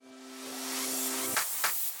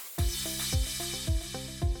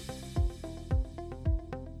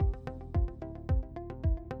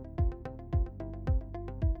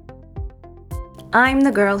I'm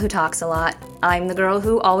the girl who talks a lot. I'm the girl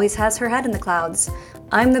who always has her head in the clouds.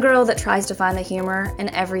 I'm the girl that tries to find the humor in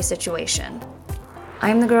every situation.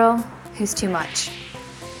 I'm the girl who's too much.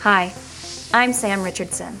 Hi, I'm Sam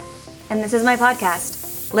Richardson, and this is my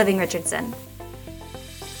podcast, Living Richardson.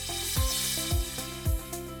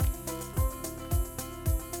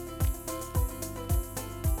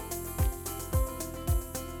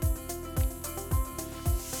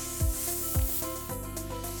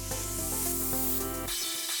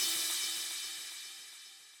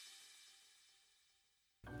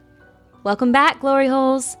 Welcome back, Glory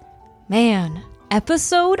Holes. Man,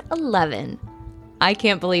 episode 11. I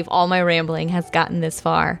can't believe all my rambling has gotten this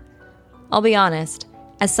far. I'll be honest,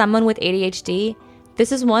 as someone with ADHD,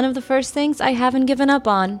 this is one of the first things I haven't given up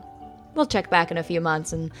on. We'll check back in a few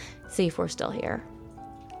months and see if we're still here.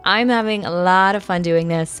 I'm having a lot of fun doing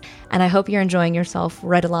this, and I hope you're enjoying yourself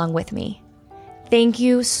right along with me. Thank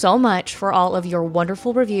you so much for all of your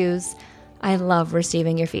wonderful reviews. I love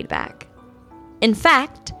receiving your feedback. In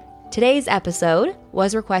fact, today's episode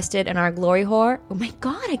was requested in our Glory Whore. Oh my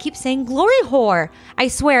God, I keep saying Glory Whore. I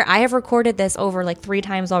swear, I have recorded this over like 3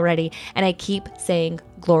 times already, and I keep saying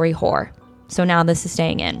Glory Whore. So now this is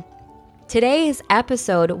staying in. Today's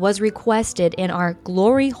episode was requested in our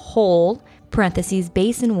Glory Hole,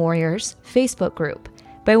 Basin Warriors, Facebook group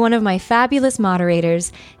by one of my fabulous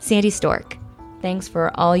moderators, Sandy Stork. Thanks for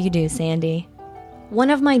all you do, Sandy. One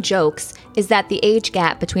of my jokes is that the age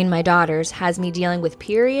gap between my daughters has me dealing with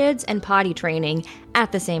periods and potty training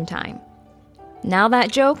at the same time. Now that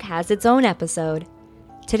joke has its own episode.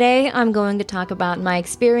 Today, I'm going to talk about my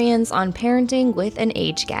experience on parenting with an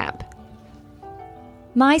age gap.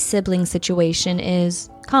 My sibling situation is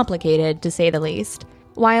complicated, to say the least.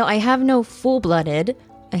 While I have no full-blooded,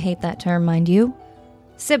 I hate that term, mind you,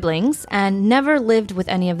 siblings, and never lived with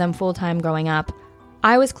any of them full-time growing up,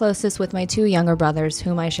 I was closest with my 2 younger brothers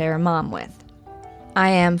whom I share a mom with. I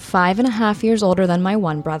am 5.5 years older than my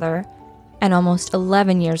one brother, and almost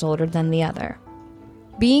 11 years older than the other.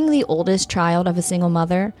 Being the oldest child of a single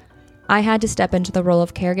mother, I had to step into the role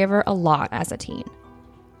of caregiver a lot as a teen.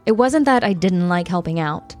 It wasn't that I didn't like helping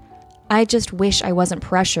out. I just wish I wasn't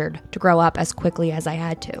pressured to grow up as quickly as I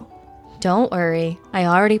had to. Don't worry, I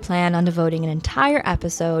already plan on devoting an entire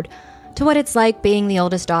episode to what it's like being the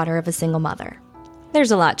oldest daughter of a single mother.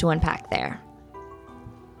 There's a lot to unpack there.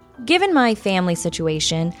 Given my family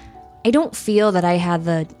situation, I don't feel that I had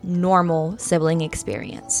the normal sibling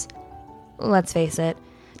experience. Let's face it,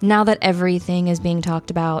 now that everything is being talked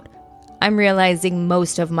about, I'm realizing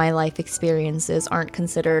most of my life experiences aren't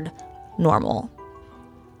considered normal.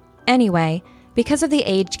 Anyway, because of the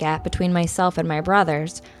age gap between myself and my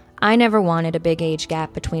brothers, I never wanted a big age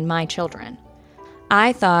gap between my children.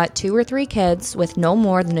 I thought 2 or 3 kids with no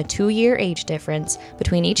more than a 2-year age difference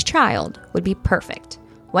between each child would be perfect.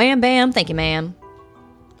 Wham bam, thank you ma'am.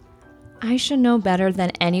 I should know better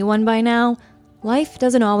than anyone by now. Life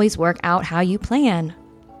doesn't always work out how you plan.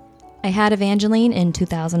 I had Evangeline in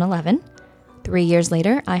 2011. 3 years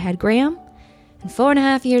later, I had Graham. And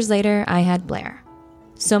 4.5 years later, I had Blair.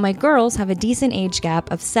 So my girls have a decent age gap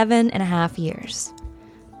of 7.5 years.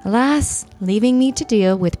 Alas, leaving me to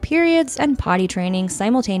deal with periods and potty training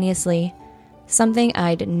simultaneously, something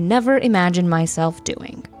I'd never imagined myself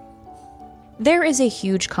doing. There is a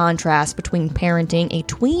huge contrast between parenting a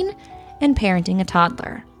tween and parenting a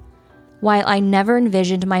toddler. While I never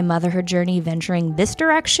envisioned my motherhood journey venturing this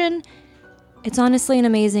direction, it's honestly an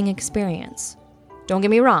amazing experience. Don't get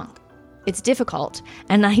me wrong, it's difficult,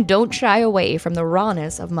 and I don't shy away from the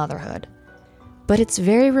rawness of motherhood. But it's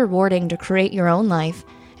very rewarding to create your own life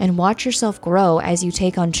and watch yourself grow as you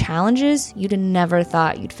take on challenges you'd never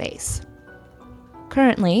thought you'd face.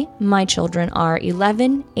 Currently, my children are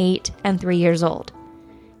 11, 8, and 3 years old.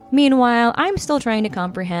 Meanwhile, I'm still trying to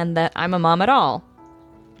comprehend that I'm a mom at all.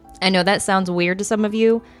 I know that sounds weird to some of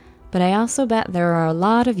you, but I also bet there are a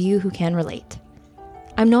lot of you who can relate.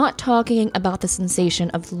 I'm not talking about the sensation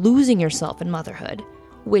of losing yourself in motherhood,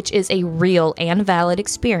 which is a real and valid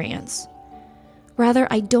experience. Rather,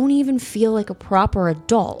 I don't even feel like a proper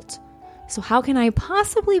adult, so how can I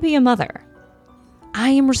possibly be a mother? I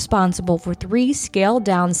am responsible for 3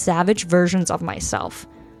 scaled-down savage versions of myself,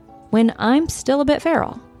 when I'm still a bit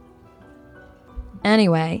feral.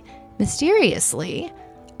 Anyway, mysteriously,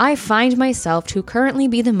 I find myself to currently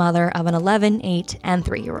be the mother of an 11, 8, and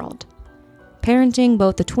 3-year-old, parenting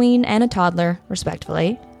both a tween and a toddler,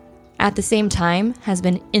 respectively, at the same time has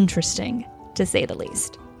been interesting, to say the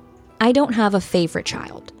least. I don't have a favorite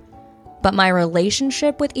child, but my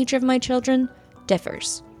relationship with each of my children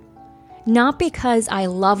differs. Not because I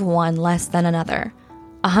love one less than another.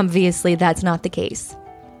 Obviously, that's not the case.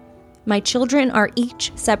 My children are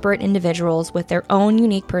each separate individuals with their own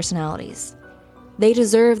unique personalities. They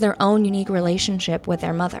deserve their own unique relationship with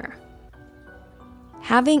their mother.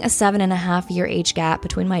 Having a 7.5-year age gap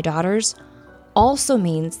between my daughters also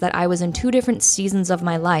means that I was in 2 different seasons of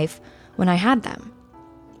my life when I had them.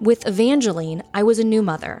 With Evangeline, I was a new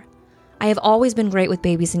mother. I have always been great with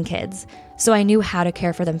babies and kids, so I knew how to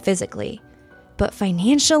care for them physically. But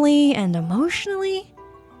financially and emotionally,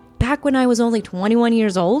 back when I was only 21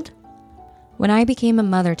 years old, when I became a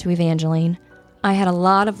mother to Evangeline, I had a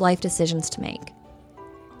lot of life decisions to make.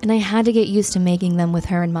 And I had to get used to making them with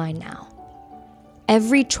her in mind now.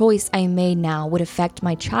 Every choice I made now would affect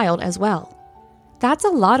my child as well. That's a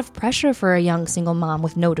lot of pressure for a young single mom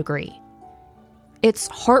with no degree. It's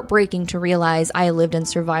heartbreaking to realize I lived in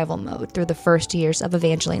survival mode through the first years of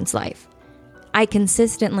Evangeline's life. I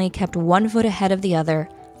consistently kept one foot ahead of the other,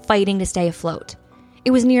 fighting to stay afloat.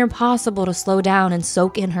 It was near impossible to slow down and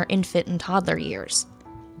soak in her infant and toddler years.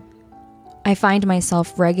 I find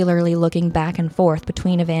myself regularly looking back and forth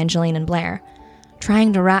between Evangeline and Blair,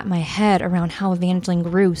 trying to wrap my head around how Evangeline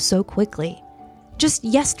grew so quickly. Just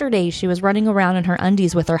yesterday, she was running around in her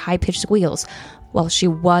undies with her high-pitched squeals. Well, she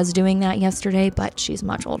was doing that yesterday, but she's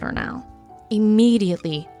much older now.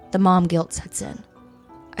 Immediately, the mom guilt sets in.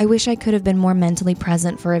 I wish I could have been more mentally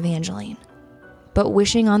present for Evangeline. But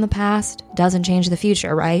wishing on the past doesn't change the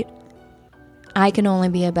future, right? I can only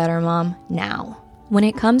be a better mom now. When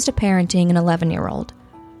it comes to parenting an 11-year-old,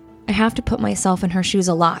 I have to put myself in her shoes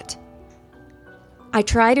a lot. I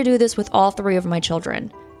try to do this with all 3 of my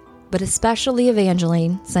children, but especially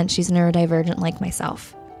Evangeline, since she's neurodivergent like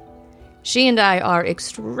myself. She and I are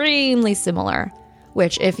extremely similar,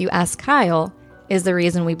 which, if you ask Kyle, is the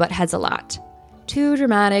reason we butt heads a lot. 2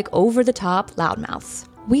 dramatic, over-the-top loudmouths.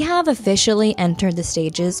 We have officially entered the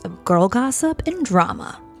stages of girl gossip and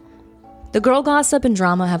drama. The girl gossip and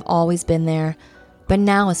drama have always been there, but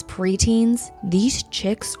now as preteens, these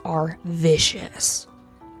chicks are vicious.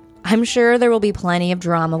 I'm sure there will be plenty of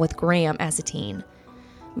drama with Graham as a teen,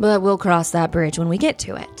 but we'll cross that bridge when we get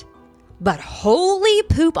to it. But holy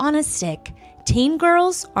poop on a stick, teen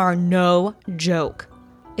girls are no joke.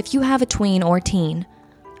 If you have a tween or teen,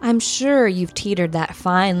 I'm sure you've teetered that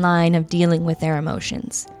fine line of dealing with their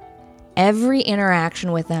emotions. Every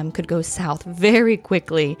interaction with them could go south very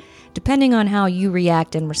quickly, depending on how you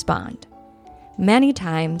react and respond. Many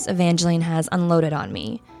times, Evangeline has unloaded on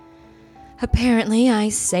me. Apparently, I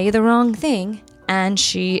say the wrong thing, and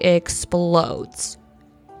she explodes.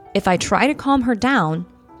 If I try to calm her down,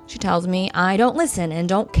 she tells me I don't listen and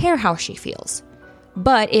don't care how she feels.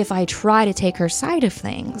 But if I try to take her side of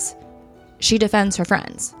things, she defends her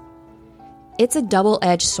friends. It's a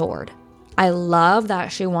double-edged sword. I love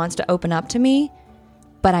that she wants to open up to me,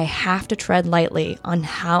 but I have to tread lightly on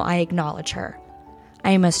how I acknowledge her.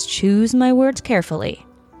 I must choose my words carefully.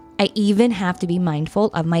 I even have to be mindful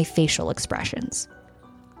of my facial expressions.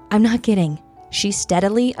 I'm not kidding. She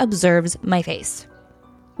steadily observes my face.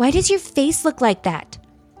 Why does your face look like that?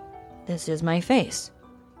 This is my face.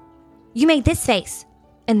 You made this face.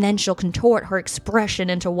 And then she'll contort her expression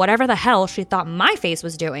into whatever the hell she thought my face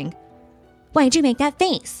was doing. Why'd you make that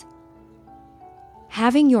face?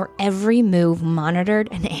 Having your every move monitored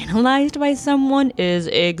and analyzed by someone is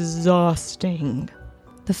exhausting.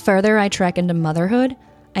 The further I trek into motherhood,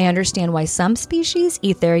 I understand why some species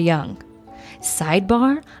eat their young.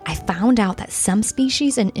 Sidebar, I found out that some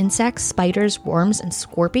species in insects, spiders, worms, and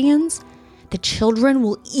scorpions, the children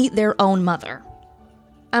will eat their own mother.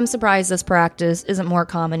 I'm surprised this practice isn't more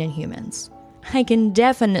common in humans. I can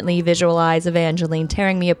definitely visualize Evangeline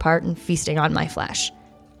tearing me apart and feasting on my flesh.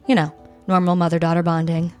 You know, normal mother-daughter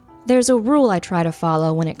bonding. There's a rule I try to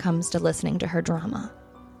follow when it comes to listening to her drama.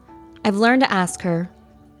 I've learned to ask her,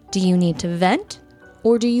 do you need to vent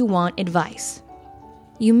or do you want advice?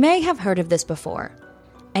 You may have heard of this before,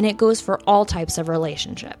 and it goes for all types of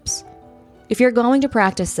relationships. If you're going to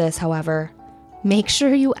practice this, however, make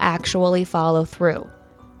sure you actually follow through.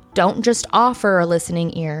 Don't just offer a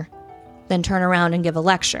listening ear, then turn around and give a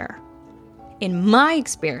lecture. In my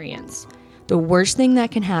experience, the worst thing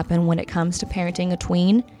that can happen when it comes to parenting a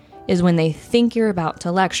tween is when they think you're about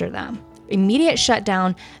to lecture them. Immediate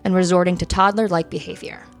shutdown and resorting to toddler-like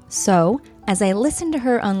behavior. So, as I listen to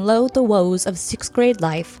her unload the woes of 6th grade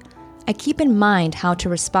life, I keep in mind how to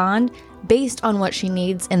respond based on what she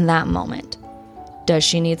needs in that moment. Does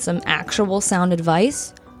she need some actual sound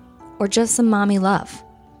advice or just some mommy love?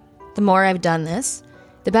 The more I've done this,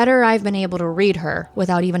 the better I've been able to read her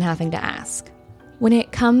without even having to ask. When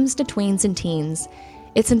it comes to tweens and teens,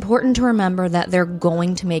 it's important to remember that they're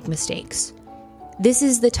going to make mistakes. This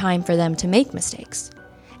is the time for them to make mistakes.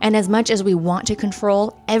 And as much as we want to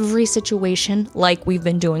control every situation like we've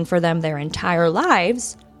been doing for them their entire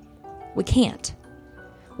lives, we can't.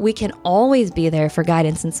 We can always be there for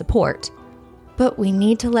guidance and support, but we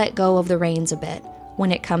need to let go of the reins a bit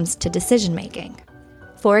when it comes to decision making.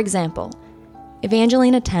 For example,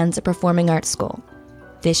 Evangeline attends a performing arts school.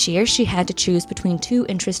 This year, she had to choose between 2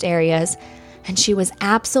 interest areas, and she was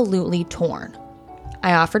absolutely torn.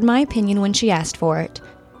 I offered my opinion when she asked for it,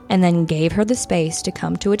 and then gave her the space to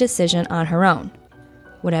come to a decision on her own.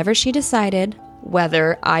 Whatever she decided,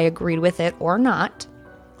 whether I agreed with it or not,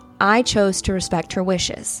 I chose to respect her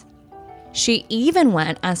wishes. She even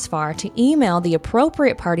went as far to email the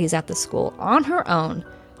appropriate parties at the school on her own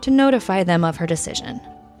to notify them of her decision.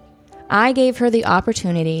 I gave her the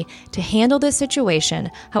opportunity to handle this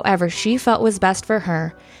situation however she felt was best for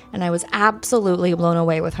her, and I was absolutely blown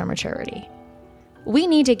away with her maturity. We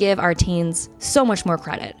need to give our teens so much more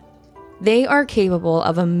credit. They are capable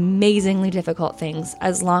of amazingly difficult things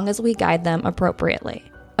as long as we guide them appropriately.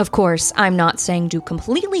 Of course, I'm not saying to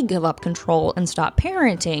completely give up control and stop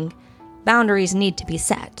parenting. Boundaries need to be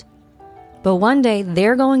set. But one day,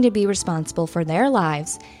 they're going to be responsible for their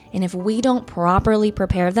lives, and if we don't properly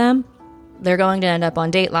prepare them, they're going to end up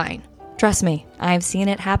on Dateline. Trust me, I've seen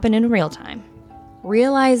it happen in real time.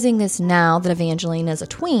 Realizing this now that Evangeline is a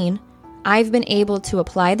tween, I've been able to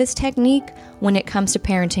apply this technique when it comes to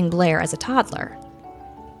parenting Blair as a toddler.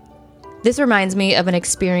 This reminds me of an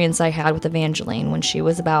experience I had with Evangeline when she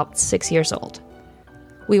was about 6 years old.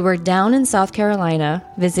 We were down in South Carolina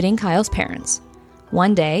visiting Kyle's parents.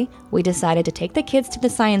 One day, we decided to take the kids to the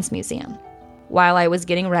Science Museum. While I was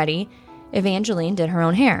getting ready, Evangeline did her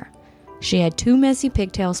own hair. She had 2 messy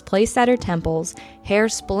pigtails placed at her temples, hair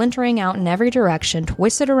splintering out in every direction,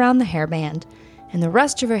 twisted around the hairband, and the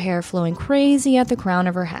rest of her hair flowing crazy at the crown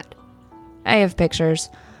of her head. I have pictures.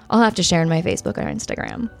 I'll have to share on my Facebook or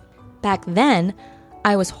Instagram. Back then,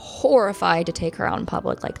 I was horrified to take her out in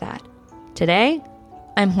public like that. Today,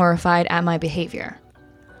 I'm horrified at my behavior.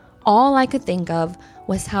 All I could think of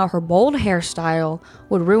was how her bold hairstyle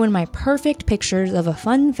would ruin my perfect pictures of a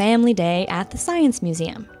fun family day at the Science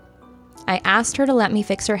Museum. I asked her to let me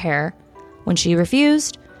fix her hair. When she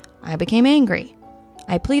refused, I became angry.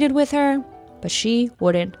 I pleaded with her, but she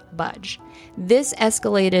wouldn't budge. This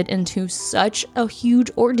escalated into such a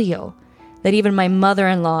huge ordeal that even my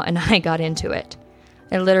mother-in-law and I got into it.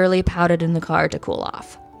 I literally pouted in the car to cool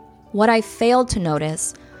off. What I failed to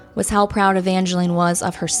notice was how proud Evangeline was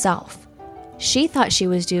of herself. She thought she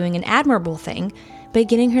was doing an admirable thing by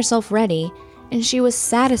getting herself ready, and she was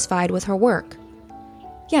satisfied with her work.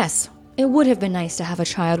 Yes, it would have been nice to have a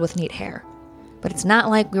child with neat hair, but it's not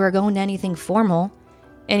like we were going to anything formal.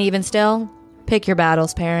 And even still, pick your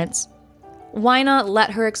battles, parents. Why not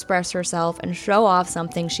let her express herself and show off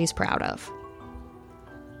something she's proud of?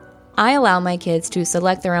 I allow my kids to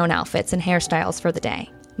select their own outfits and hairstyles for the day.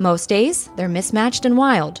 Most days, they're mismatched and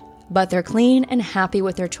wild, but they're clean and happy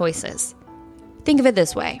with their choices. Think of it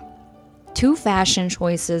this way. 2 fashion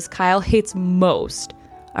choices Kyle hates most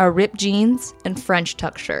are ripped jeans and French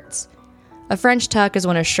tuck shirts. A French tuck is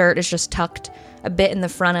when a shirt is just tucked a bit in the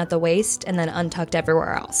front at the waist and then untucked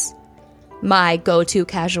everywhere else. My go-to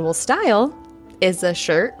casual style is a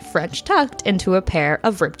shirt French tucked into a pair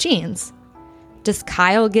of ripped jeans. Does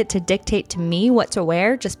Kyle get to dictate to me what to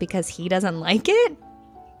wear just because he doesn't like it?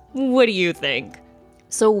 What do you think?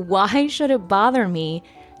 So why should it bother me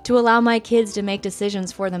to allow my kids to make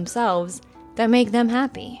decisions for themselves that make them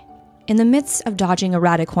happy? In the midst of dodging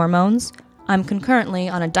erratic hormones, I'm concurrently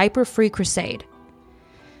on a diaper-free crusade.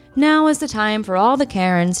 Now is the time for all the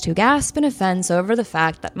Karens to gasp in offense over the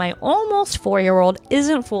fact that my almost 4-year-old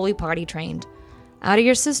isn't fully potty trained. Out of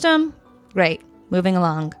your system? Great. Moving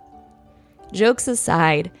along. Jokes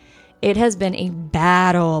aside, it has been a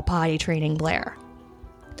battle potty training Blair.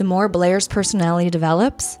 The more Blair's personality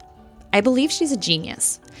develops, I believe she's a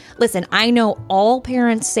genius. Listen, I know all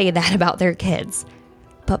parents say that about their kids,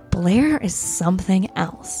 but Blair is something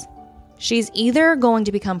else. She's either going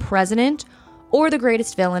to become president or the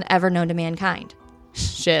greatest villain ever known to mankind.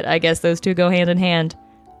 Shit, I guess those two go hand in hand.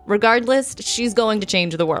 Regardless, she's going to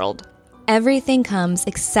change the world. Everything comes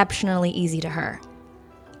exceptionally easy to her.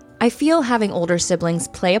 I feel having older siblings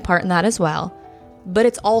play a part in that as well, but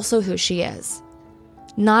it's also who she is.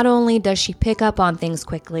 Not only does she pick up on things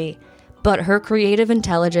quickly, but her creative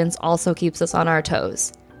intelligence also keeps us on our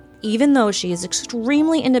toes. Even though she is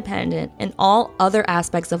extremely independent in all other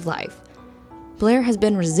aspects of life, Blair has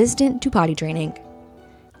been resistant to potty training.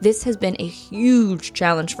 This has been a huge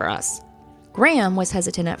challenge for us. Graham was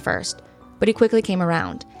hesitant at first, but he quickly came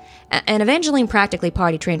around, and Evangeline practically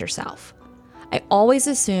potty trained herself. I always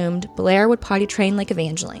assumed Blair would potty train like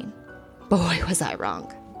Evangeline. Boy, was I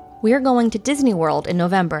wrong. We're going to Disney World in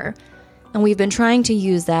November, and we've been trying to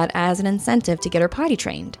use that as an incentive to get her potty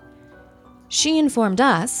trained. She informed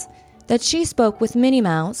us that she spoke with Minnie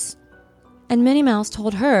Mouse, and Minnie Mouse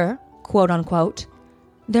told her, quote unquote,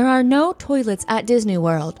 there are no toilets at Disney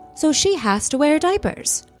World, so she has to wear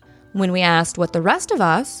diapers. When we asked what the rest of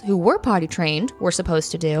us, who were potty trained, were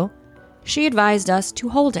supposed to do, she advised us to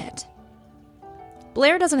hold it.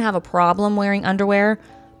 Blair doesn't have a problem wearing underwear,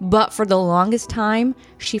 but for the longest time,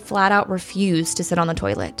 she flat out refused to sit on the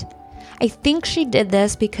toilet. I think she did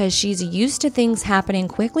this because she's used to things happening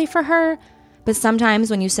quickly for her, but sometimes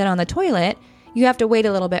when you sit on the toilet, you have to wait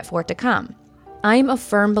a little bit for it to come. I'm a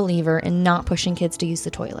firm believer in not pushing kids to use the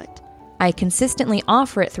toilet. I consistently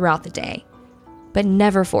offer it throughout the day, but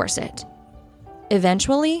never force it.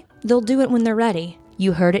 Eventually, they'll do it when they're ready.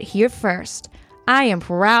 You heard it here first. I am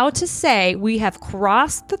proud to say we have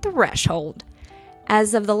crossed the threshold.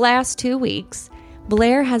 As of the last 2 weeks,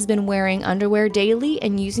 Blair has been wearing underwear daily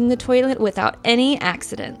and using the toilet without any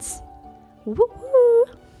accidents. Woo-hoo!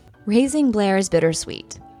 Raising Blair is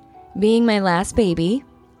bittersweet. Being my last baby,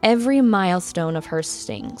 every milestone of her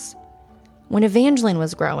stings. When Evangeline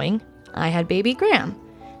was growing, I had baby Graham.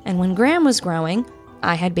 And when Graham was growing,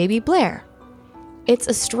 I had baby Blair. It's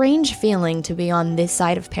a strange feeling to be on this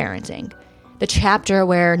side of parenting. The chapter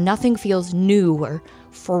where nothing feels new or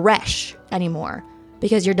fresh anymore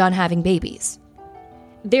because you're done having babies.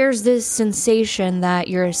 There's this sensation that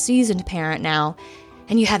you're a seasoned parent now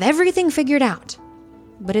and you have everything figured out.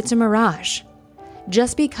 But it's a mirage.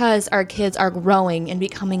 Just because our kids are growing and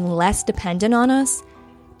becoming less dependent on us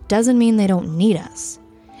doesn't mean they don't need us.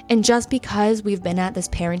 And just because we've been at this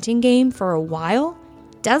parenting game for a while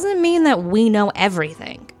doesn't mean that we know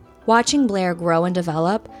everything. Watching Blair grow and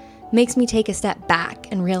develop makes me take a step back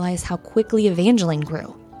and realize how quickly Evangeline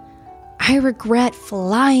grew. I regret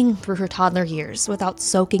flying through her toddler years without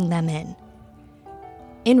soaking them in.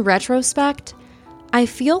 In retrospect, I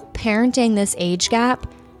feel parenting this age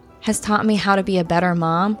gap has taught me how to be a better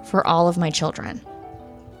mom for all of my children.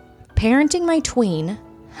 Parenting my tween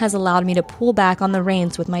has allowed me to pull back on the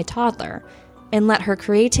reins with my toddler and let her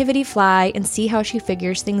creativity fly and see how she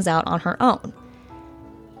figures things out on her own.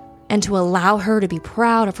 And to allow her to be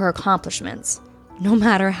proud of her accomplishments, no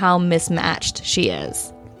matter how mismatched she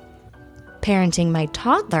is. Parenting my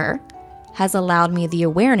toddler has allowed me the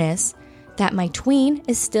awareness that my tween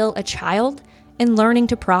is still a child and learning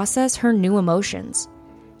to process her new emotions.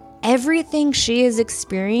 Everything she is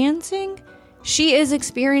experiencing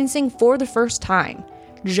for the first time,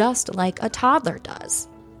 just like a toddler does.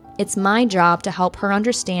 It's my job to help her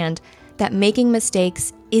understand that making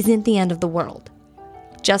mistakes isn't the end of the world,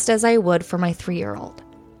 just as I would for my 3-year-old.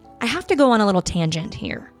 I have to go on a little tangent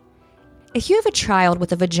here. If you have a child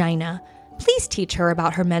with a vagina, please teach her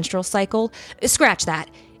about her menstrual cycle. Scratch that.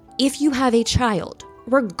 If you have a child,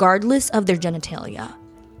 regardless of their genitalia,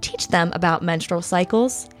 teach them about menstrual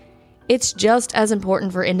cycles. It's just as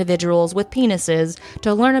important for individuals with penises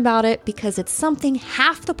to learn about it because it's something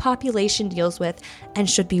half the population deals with and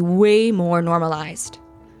should be way more normalized.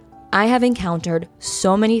 I have encountered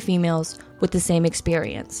so many females with the same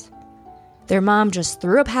experience. Their mom just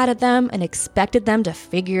threw a pad at them and expected them to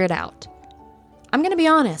figure it out. I'm going to be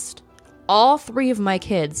honest. All 3 of my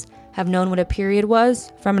kids have known what a period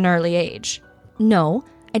was from an early age. No,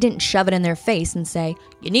 I didn't shove it in their face and say,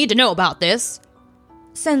 "You need to know about this."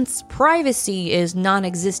 Since privacy is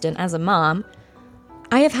non-existent as a mom,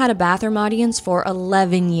 I have had a bathroom audience for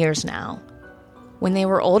 11 years now. When they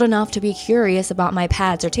were old enough to be curious about my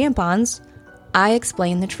pads or tampons, I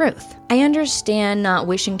explained the truth. I understand not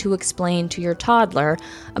wishing to explain to your toddler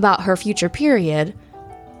about her future period,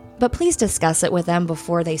 but please discuss it with them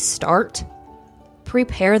before they start.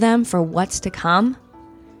 Prepare them for what's to come.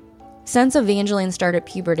 Since Evangeline started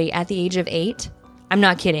puberty at the age of 8, I'm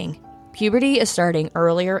not kidding. Puberty is starting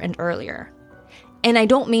earlier and earlier. And I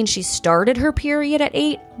don't mean she started her period at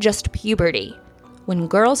 8, just puberty. When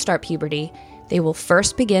girls start puberty, they will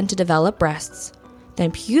first begin to develop breasts,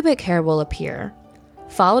 then pubic hair will appear,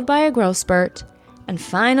 followed by a growth spurt, and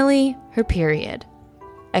finally, her period.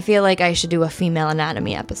 I feel like I should do a female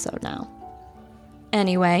anatomy episode now.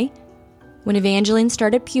 Anyway, when Evangeline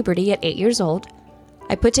started puberty at 8 years old,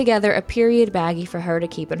 I put together a period baggie for her to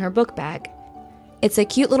keep in her book bag. It's a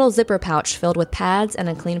cute little zipper pouch filled with pads and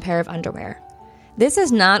a clean pair of underwear. This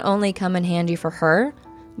has not only come in handy for her,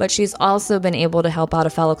 but she's also been able to help out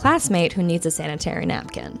a fellow classmate who needs a sanitary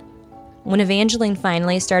napkin. When Evangeline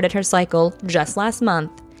finally started her cycle just last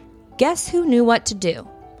month, guess who knew what to do?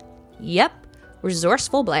 Yep,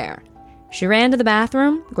 resourceful Blair. She ran to the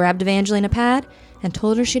bathroom, grabbed Evangeline a pad, and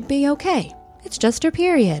told her she'd be okay. It's just her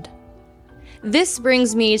period. This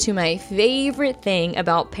brings me to my favorite thing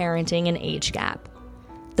about parenting an age gap.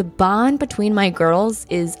 The bond between my girls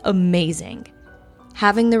is amazing.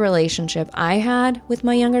 Having the relationship I had with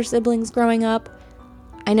my younger siblings growing up,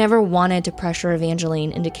 I never wanted to pressure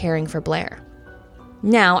Evangeline into caring for Blair.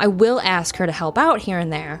 Now, I will ask her to help out here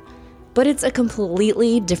and there, but it's a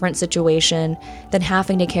completely different situation than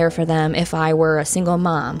having to care for them if I were a single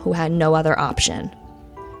mom who had no other option.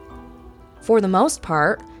 For the most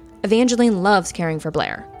part, Evangeline loves caring for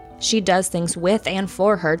Blair. She does things with and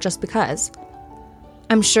for her just because.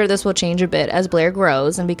 I'm sure this will change a bit as Blair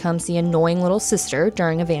grows and becomes the annoying little sister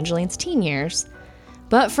during Evangeline's teen years.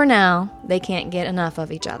 But for now, they can't get enough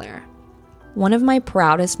of each other. One of my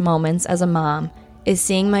proudest moments as a mom is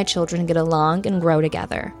seeing my children get along and grow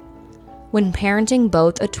together. When parenting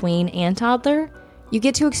both a tween and toddler, you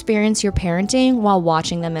get to experience your parenting while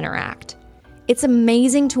watching them interact. It's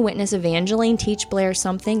amazing to witness Evangeline teach Blair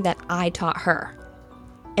something that I taught her.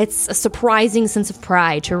 It's a surprising sense of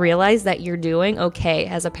pride to realize that you're doing okay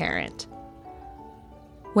as a parent.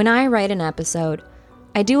 When I write an episode,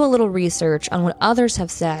 I do a little research on what others have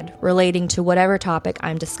said relating to whatever topic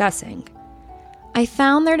I'm discussing. I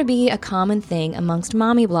found there to be a common thing amongst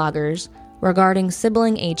mommy bloggers regarding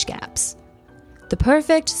sibling age gaps. The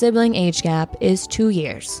perfect sibling age gap is 2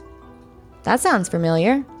 years. That sounds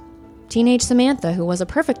familiar. Teenage Samantha, who was a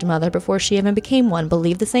perfect mother before she even became one,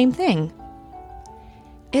 believed the same thing.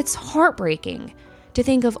 It's heartbreaking to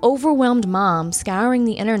think of overwhelmed moms scouring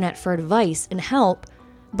the internet for advice and help,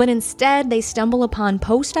 but instead they stumble upon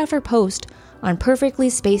post after post on perfectly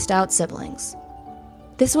spaced out siblings.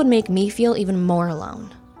 This would make me feel even more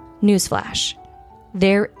alone. Newsflash: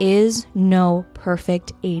 there is no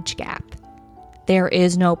perfect age gap. There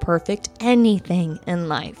is no perfect anything in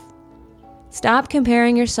life. Stop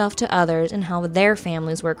comparing yourself to others and how their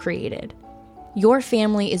families were created. Your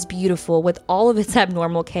family is beautiful with all of its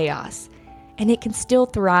abnormal chaos, and it can still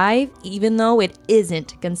thrive even though it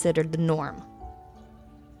isn't considered the norm.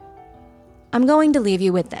 I'm going to leave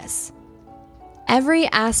you with this. Every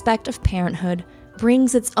aspect of parenthood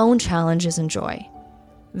brings its own challenges and joy.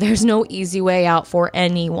 There's no easy way out for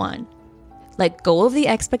anyone. Let go of the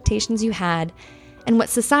expectations you had and what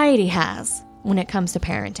society has when it comes to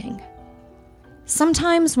parenting.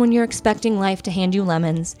 Sometimes when you're expecting life to hand you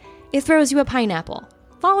lemons, it throws you a pineapple,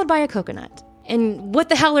 followed by a coconut. And what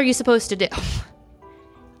the hell are you supposed to do?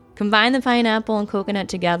 Combine the pineapple and coconut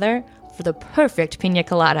together for the perfect piña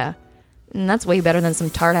colada. And that's way better than some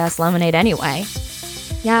tart-ass lemonade anyway.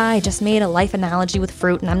 Yeah, I just made a life analogy with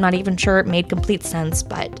fruit, and I'm not even sure it made complete sense,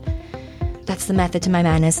 but that's the method to my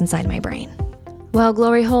madness inside my brain. Well,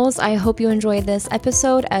 Glory Holes, I hope you enjoyed this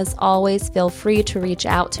episode. As always, feel free to reach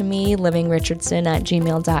out to me,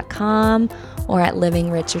 livingricardson@gmail.com, or at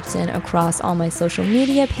Living Richardson across all my social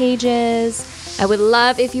media pages. I would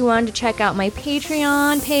love if you wanted to check out my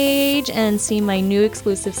Patreon page and see my new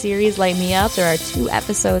exclusive series, Light Me Up. There are 2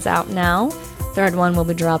 episodes out now. Third one will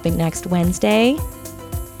be dropping next Wednesday.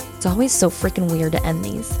 It's always so freaking weird to end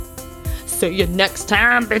these. See you next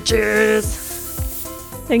time, bitches!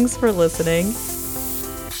 Thanks for listening.